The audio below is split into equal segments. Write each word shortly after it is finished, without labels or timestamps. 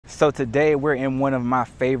So today we're in one of my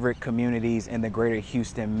favorite communities in the greater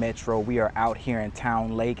Houston metro. We are out here in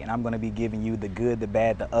Towne Lake, and I'm going to be giving you the good, the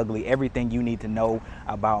bad, the ugly, everything you need to know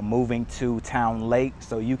about moving to Towne Lake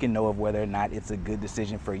so you can know of whether or not it's a good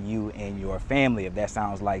decision for you and your family. If that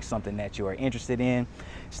sounds like something that you are interested in,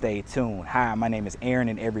 stay tuned. Hi, my name is Aaron,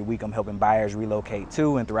 and every week I'm helping buyers relocate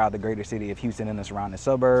to and throughout the greater city of Houston and the surrounding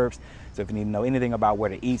suburbs. So if you need to know anything about where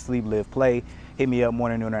to eat, sleep, live, play, hit me up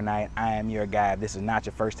morning, noon, or night. I am your guy. If this is not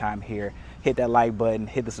your first time here, hit that like button,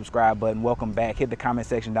 hit the subscribe button, welcome back, hit the comment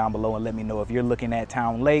section down below and let me know if you're looking at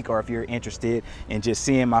Towne Lake or if you're interested in just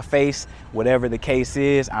seeing my face. Whatever the case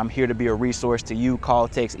is, I'm here to be a resource to you. Call,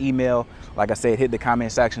 text, email. Like I said, hit the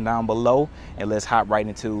comment section down below and let's hop right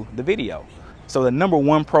into the video. So the number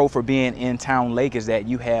one pro for being in Towne Lake is that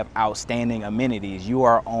you have outstanding amenities. You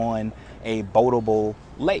are on a boatable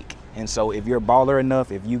lake. And so if you're baller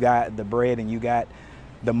enough, if you got the bread and you got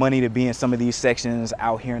the money to be in some of these sections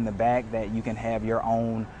out here in the back, that you can have your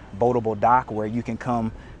own boatable dock where you can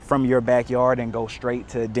come from your backyard and go straight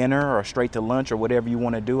to dinner or straight to lunch or whatever you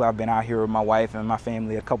want to do. I've been out here with my wife and my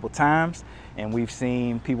family a couple times, and we've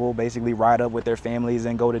seen people basically ride up with their families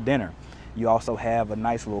and go to dinner. You also have a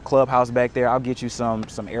nice little clubhouse back there. I'll get you some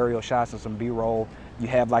aerial shots and some B-roll. You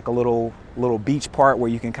have like a little beach part where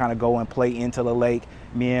you can kind of go and play into the lake.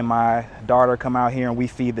 Me and my daughter come out here and we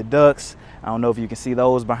feed the ducks. I don't know if you can see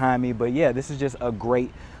those behind me, but yeah, this is just a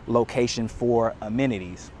great location for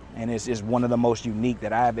amenities. And it's just one of the most unique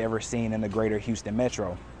that I've ever seen in the greater Houston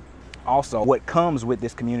metro. Also, what comes with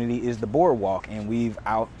this community is the boardwalk, and we've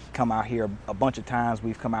come out here a bunch of times.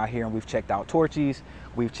 We've come out here and we've checked out Torchies,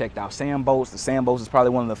 we've checked out sand boats. The sand boats is probably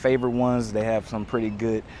one of the favorite ones. They have some pretty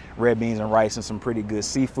good red beans and rice and some pretty good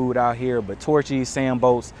seafood out here. But Torchies, sand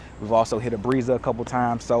boats, we've also hit a breezer a couple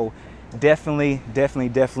times. So definitely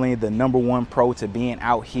the number one pro to being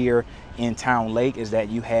out here in Towne Lake is that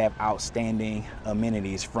you have outstanding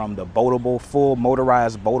amenities, from the boatable, full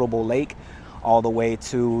motorized boatable lake all the way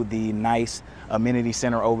to the nice amenity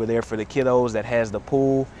center over there for the kiddos that has the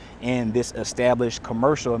pool, and this established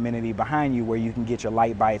commercial amenity behind you where you can get your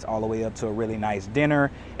light bites all the way up to a really nice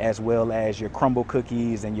dinner, as well as your crumble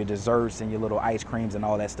cookies and your desserts and your little ice creams and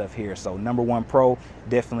all that stuff here. So number one pro,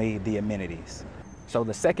 definitely the amenities. So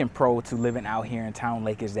the second pro to living out here in Towne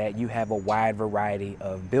Lake is that you have a wide variety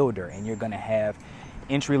of builder, and you're gonna have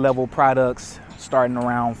entry-level products starting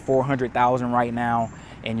around $400,000 right now,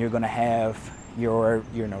 and you're gonna have your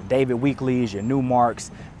David Weekley's, your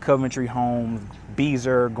Newmarks, Coventry Homes,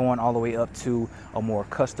 Beezer, going all the way up to a more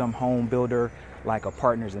custom home builder like a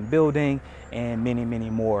Partners in Building, and many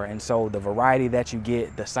more. And so the variety that you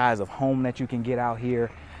get, the size of home that you can get out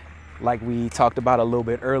here, like we talked about a little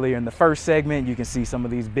bit earlier in the first segment, you can see some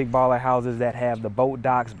of these big baller houses that have the boat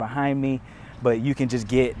docks behind me, but you can just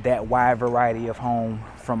get that wide variety of home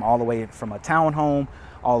from all the way from a townhome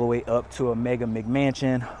all the way up to a mega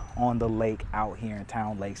McMansion on the lake out here in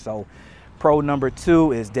Towne Lake. So pro number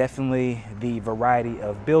two is definitely the variety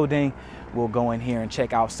of building. We'll go in here and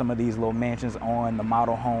check out some of these little mansions on the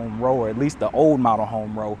model home row, or at least the old model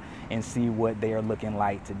home row, and see what they are looking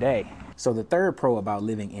like today. So the third pro about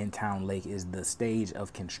living in Towne Lake is the stage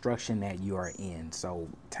of construction that you are in. So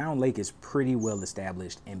Towne Lake is pretty well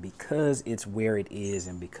established, and because it's where it is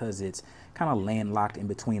and because it's kind of landlocked in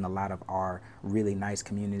between a lot of our really nice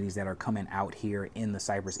communities that are coming out here in the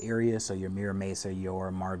Cypress area, so your Mira Mesa,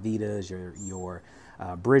 your Marvitas, your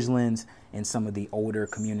Bridgelands, and some of the older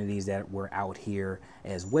communities that were out here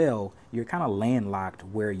as well, you're kind of landlocked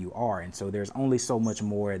where you are. And so there's only so much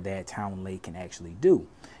more that Towne Lake can actually do.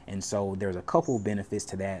 And so there's a couple benefits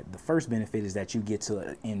to that. The first benefit is that you get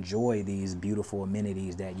to enjoy these beautiful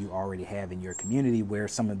amenities that you already have in your community, where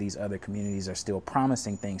some of these other communities are still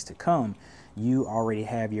promising things to come. You already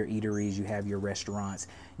have your eateries, you have your restaurants,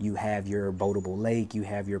 you have your boatable lake, you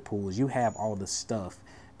have your pools, you have all the stuff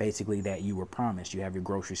basically that you were promised. You have your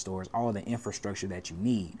grocery stores, all the infrastructure that you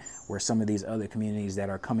need, where some of these other communities that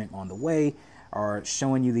are coming on the way are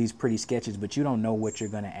showing you these pretty sketches, but you don't know what you're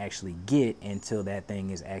going to actually get until that thing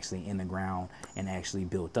is actually in the ground and actually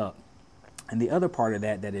built up. And the other part of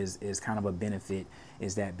that is kind of a benefit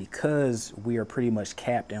is that because we are pretty much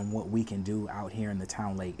capped in what we can do out here in the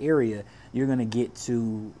Towne Lake area, you're going to get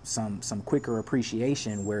to some quicker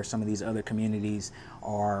appreciation, where some of these other communities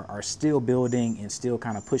are still building and still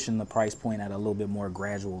kind of pushing the price point at a little bit more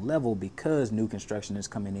gradual level, because new construction is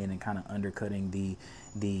coming in and kind of undercutting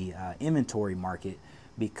the inventory market.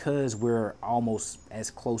 because we're almost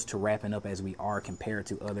as close to wrapping up as we are compared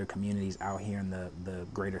to other communities out here in the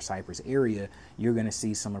greater Cypress area, you're going to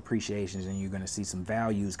see some appreciations and you're going to see some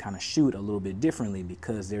values kind of shoot a little bit differently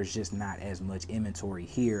because there's just not as much inventory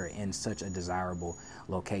here in such a desirable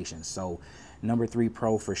location. So number 3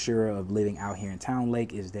 pro for sure of living out here in Towne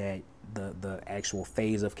Lake is that the actual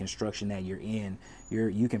phase of construction that you're in,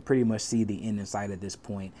 you can pretty much see the end in sight at this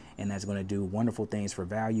point, and that's going to do wonderful things for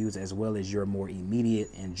values as well as your more immediate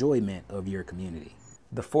enjoyment of your community.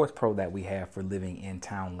 The 4th pro that we have for living in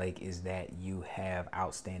Towne Lake is that you have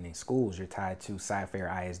outstanding schools. You're tied to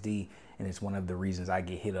Cypress ISD, and it's one of the reasons I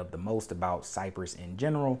get hit up the most about Cypress in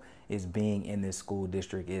general is being in this school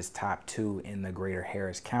district is top 2 in the greater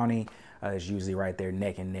Harris County. It's usually right there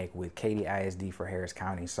neck and neck with Katy ISD for Harris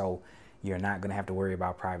County. So you're not going to have to worry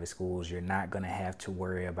about private schools. You're not going to have to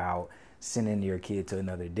worry about sending your kid to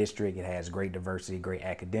another district. It has great diversity, great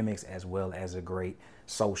academics, as well as a great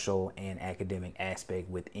social and academic aspect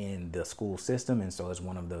within the school system. And so it's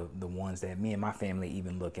one of the ones that me and my family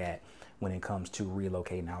even look at when it comes to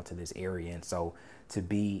relocating out to this area. And so to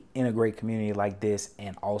be in a great community like this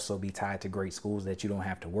and also be tied to great schools that you don't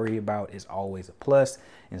have to worry about is always a plus.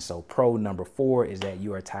 And so pro number 4 is that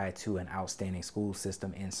you are tied to an outstanding school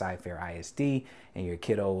system inside Fair ISD, and your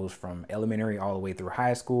kiddos from elementary all the way through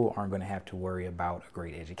high school aren't going to have to worry about a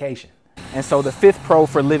great education. And so the 5th pro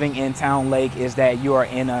for living in Towne Lake is that you are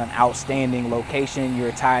in an outstanding location.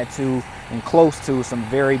 You're tied to and close to some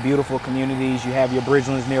very beautiful communities. You have your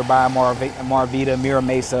Bridgelands nearby, Marvita, Mira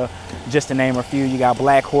Mesa, just to name a few. You got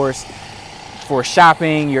Black Horse for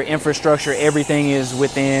shopping, your infrastructure, everything is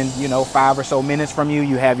within, 5 or so minutes from you.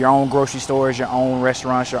 You have your own grocery stores, your own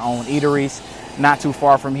restaurants, your own eateries. Not too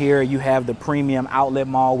far from here, you have the premium outlet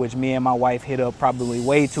mall, which me and my wife hit up probably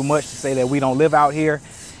way too much to say that we don't live out here.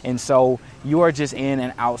 And so you are just in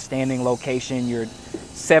an outstanding location. You're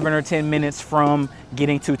 7 or 10 minutes from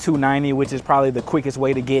getting to 290, which is probably the quickest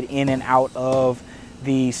way to get in and out of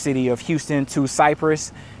the city of Houston to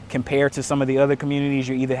Cypress. Compared to some of the other communities,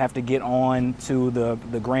 you either have to get on to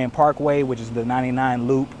the Grand Parkway, which is the 99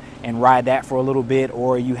 loop, and ride that for a little bit,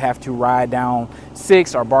 or you have to ride down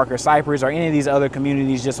 6 or Barker Cypress or any of these other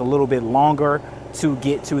communities just a little bit longer to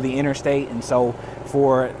get to the interstate. And so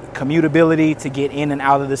for commutability, to get in and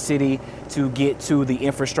out of the city, to get to the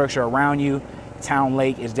infrastructure around you, Towne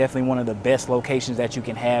Lake is definitely one of the best locations that you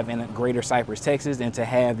can have in greater Cypress, Texas. And to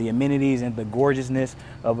have the amenities and the gorgeousness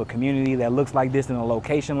of a community that looks like this in a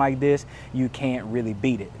location like this, you can't really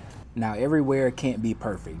beat it. Now, everywhere can't be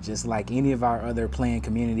perfect. Just like any of our other planned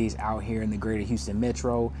communities out here in the greater Houston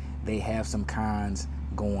metro, they have some cons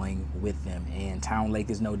going with them, and Towne Lake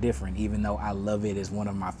is no different. Even though I love it as one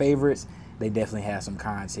of my favorites, they definitely have some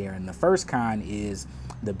cons here. And the first con is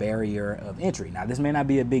the barrier of entry. Now, this may not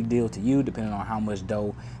be a big deal to you depending on how much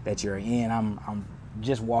dough that you're in. I'm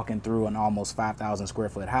just walking through an almost 5,000 square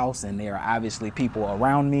foot house, and there are obviously people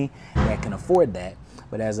around me that can afford that.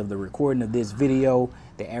 But as of the recording of this video,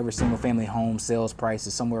 the average single family home sales price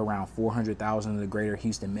is somewhere around $400,000 in the greater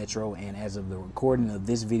Houston metro. And as of the recording of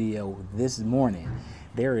this video this morning,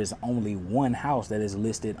 there is only one house that is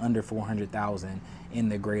listed under $400,000 in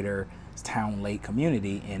the greater Towne Lake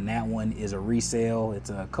community, and that one is a resale. It's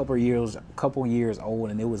a couple years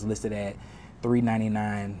old, and it was listed at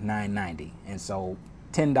 $399,990, and so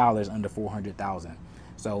 $10 under $400,000.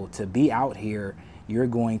 So to be out here, you're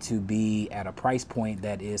going to be at a price point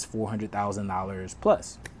that is $400,000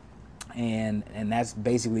 plus, and that's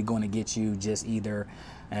basically going to get you just either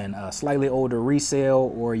a slightly older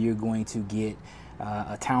resale, or you're going to get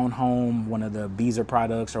a townhome, one of the Beezer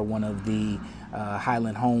products, or one of the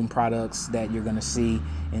Highland Home products that you're going to see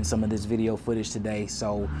in some of this video footage today.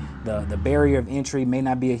 So the barrier of entry may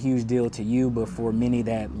not be a huge deal to you, but for many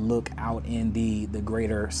that look out in the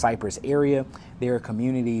greater Cypress area, there are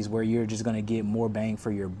communities where you're just going to get more bang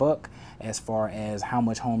for your buck as far as how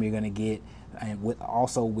much home you're going to get, and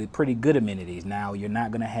also with pretty good amenities. Now, you're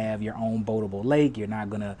not going to have your own boatable lake. You're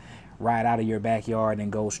not going to ride out of your backyard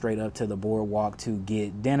and go straight up to the boardwalk to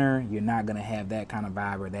get dinner. You're not going to have that kind of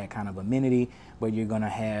vibe or that kind of amenity, but you're going to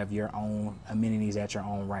have your own amenities at your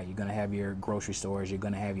own right. You're going to have your grocery stores, you're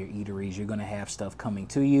going to have your eateries, you're going to have stuff coming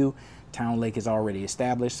to you. Towne Lake is already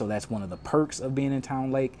established, so that's one of the perks of being in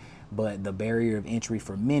Towne Lake. But the barrier of entry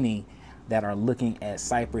for many that are looking at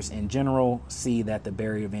Cypress in general see that the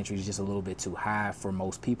barrier of entry is just a little bit too high for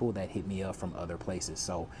most people that hit me up from other places.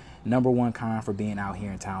 So number one con for being out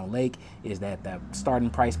here in Towne Lake is that the starting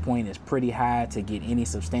price point is pretty high. To get any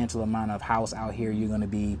substantial amount of house out here, you're going to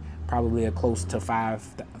be probably a close to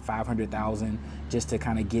 500,000 just to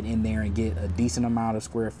kind of get in there and get a decent amount of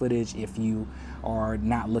square footage if you are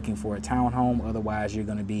not looking for a townhome. Otherwise, you're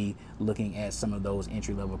going to be looking at some of those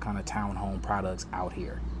entry-level kind of townhome products out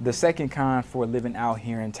here. The second con for living out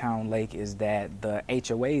here in Towne Lake is that the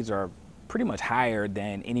HOAs are pretty much higher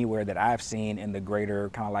than anywhere that I've seen in the greater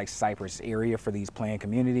kind of like Cypress area for these planned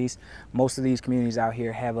communities. Most of these communities out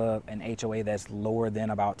here have an HOA that's lower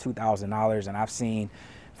than about $2,000, and I've seen,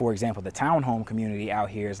 for example, the townhome community out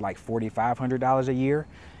here is like $4,500 a year.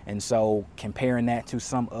 And so comparing that to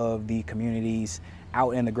some of the communities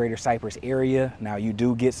out in the greater Cypress area, now you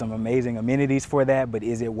do get some amazing amenities for that, but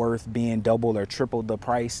is it worth being double or triple the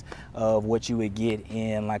price of what you would get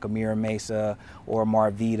in like a Mira Mesa or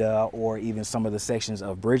Marvita, or even some of the sections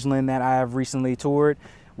of Bridgeland that I have recently toured,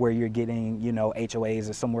 where you're getting, you know, HOAs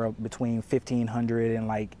are somewhere between $1,500 and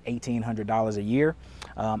like $1,800 a year?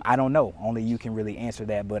 I don't know, only you can really answer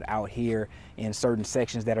that. But out here in certain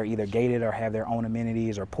sections that are either gated or have their own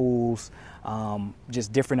amenities or pools,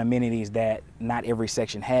 just different amenities that not every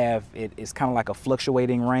section have, it's kind of like a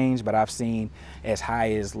fluctuating range, but I've seen as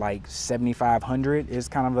high as like 7,500 is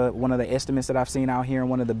kind of one of the estimates that I've seen out here in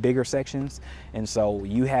one of the bigger sections. And so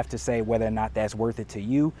you have to say whether or not that's worth it to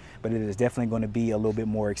you, but it is definitely going to be a little bit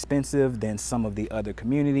more expensive than some of the other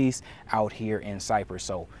communities out here in Cypress.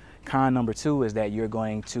 So con number two is that you're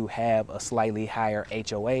going to have a slightly higher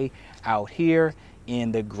HOA out here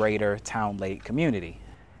in the greater Towne Lake community.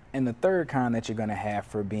 And the third con that you're going to have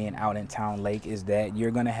for being out in Towne Lake is that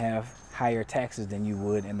you're going to have higher taxes than you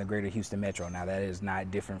would in the greater Houston metro. Now, that is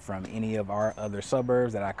not different from any of our other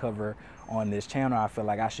suburbs that I cover on this channel. I feel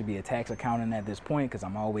like I should be a tax accountant at this point, because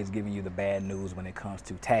I'm always giving you the bad news when it comes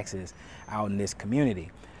to taxes out in this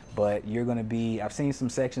community. But you're going to be, I've seen some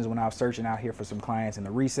sections when I was searching out here for some clients in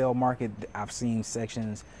the resale market, I've seen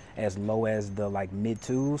sections as low as the like mid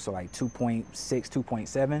twos, so like 2.6,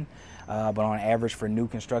 2.7. But on average for new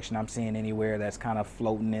construction, I'm seeing anywhere that's kind of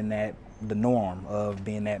floating in that, the norm of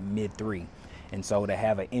being that mid three. And so to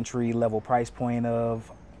have an entry level price point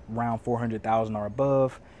of around 400,000 or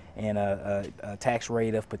above, and a tax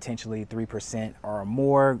rate of potentially 3% or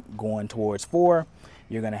more going towards 4%,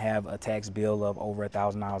 you're going to have a tax bill of over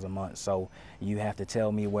 $1,000 a month. So you have to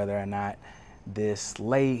tell me whether or not this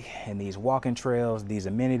lake and these walking trails, these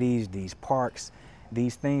amenities, these parks,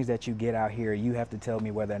 these things that you get out here, you have to tell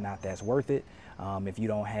me whether or not that's worth it. If you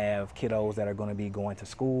don't have kiddos that are going to be going to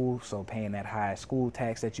school, so paying that high school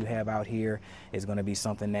tax that you have out here is going to be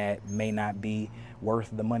something that may not be worth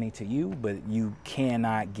the money to you, but you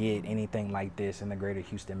cannot get anything like this in the greater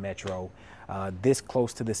Houston metro. This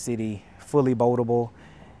close to the city, fully boatable.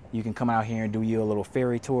 You can come out here and do you a little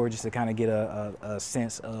ferry tour just to kind of get a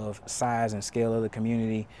sense of size and scale of the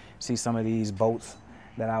community, see some of these boats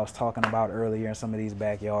that I was talking about earlier in some of these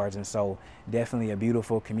backyards. And so definitely a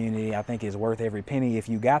beautiful community. I think it's worth every penny if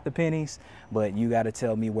you got the pennies, but you got to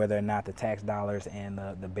tell me whether or not the tax dollars and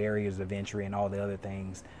the barriers of entry and all the other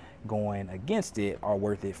things going against it are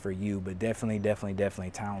worth it for you. But definitely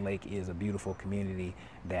Towne Lake is a beautiful community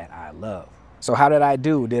that I love. So how did I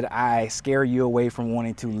do? Did I scare you away from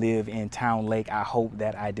wanting to live in Towne Lake? I hope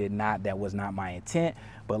that I did not. That was not my intent.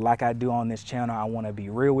 But like I do on this channel, I want to be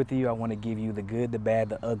real with you. I want to give you the good, the bad,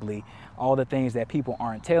 the ugly, all the things that people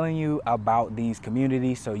aren't telling you about these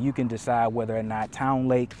communities, so you can decide whether or not Towne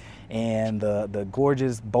Lake and the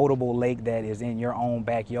gorgeous boatable lake that is in your own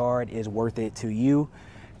backyard is worth it to you.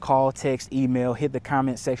 Call, text, email, hit the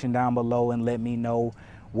comment section down below and let me know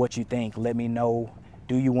what you think. Let me know,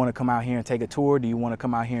 do you want to come out here and take a tour? Do you want to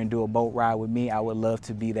come out here and do a boat ride with me? I would love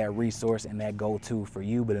to be that resource and that go-to for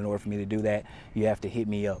you. But in order for me to do that, you have to hit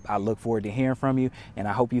me up. I look forward to hearing from you, and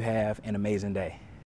I hope you have an amazing day.